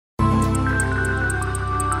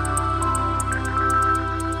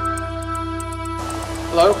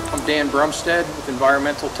Hello, I'm Dan Brumstead with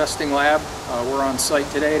Environmental Testing Lab. We're on site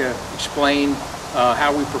today to explain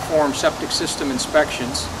how we perform septic system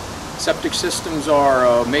inspections. Septic systems are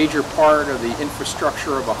a major part of the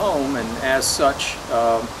infrastructure of a home, and as such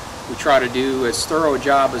we try to do as thorough a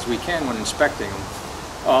job as we can when inspecting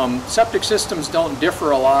them. Septic systems don't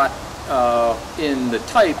differ a lot in the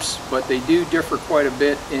types, but they do differ quite a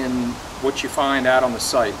bit in what you find out on the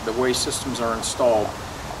site, the way systems are installed.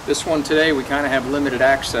 This one today, we kind of have limited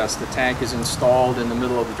access. The tank is installed in the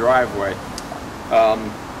middle of the driveway.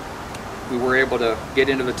 We were able to get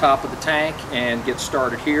into the top of the tank and get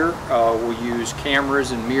started here. We'll use cameras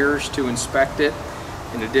and mirrors to inspect it.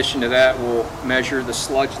 In addition to that, we'll measure the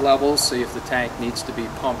sludge levels, see if the tank needs to be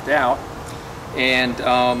pumped out, and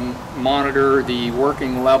monitor the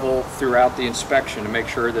working level throughout the inspection to make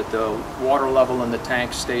sure that the water level in the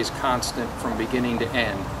tank stays constant from beginning to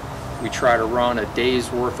end. We try to run a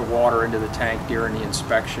day's worth of water into the tank during the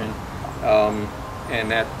inspection, and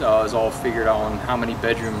that is all figured on how many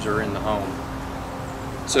bedrooms are in the home.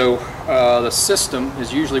 So the system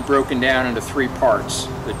is usually broken down into three parts.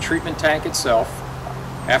 The treatment tank itself.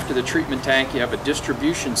 After the treatment tank, you have a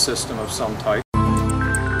distribution system of some type.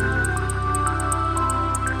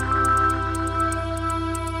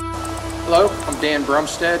 Hello, I'm Dan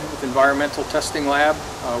Brumstead with Environmental Testing Lab.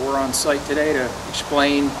 We're on site today to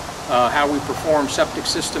explain how we perform septic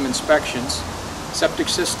system inspections. Septic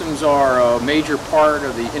systems are a major part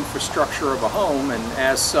of the infrastructure of a home, and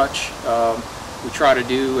as such we try to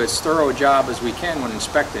do as thorough a job as we can when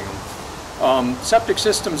inspecting them. Septic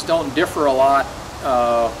systems don't differ a lot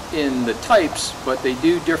in the types, but they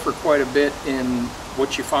do differ quite a bit in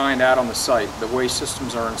what you find out on the site, the way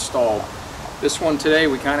systems are installed. This one today,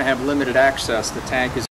 we kind of have limited access. The tank is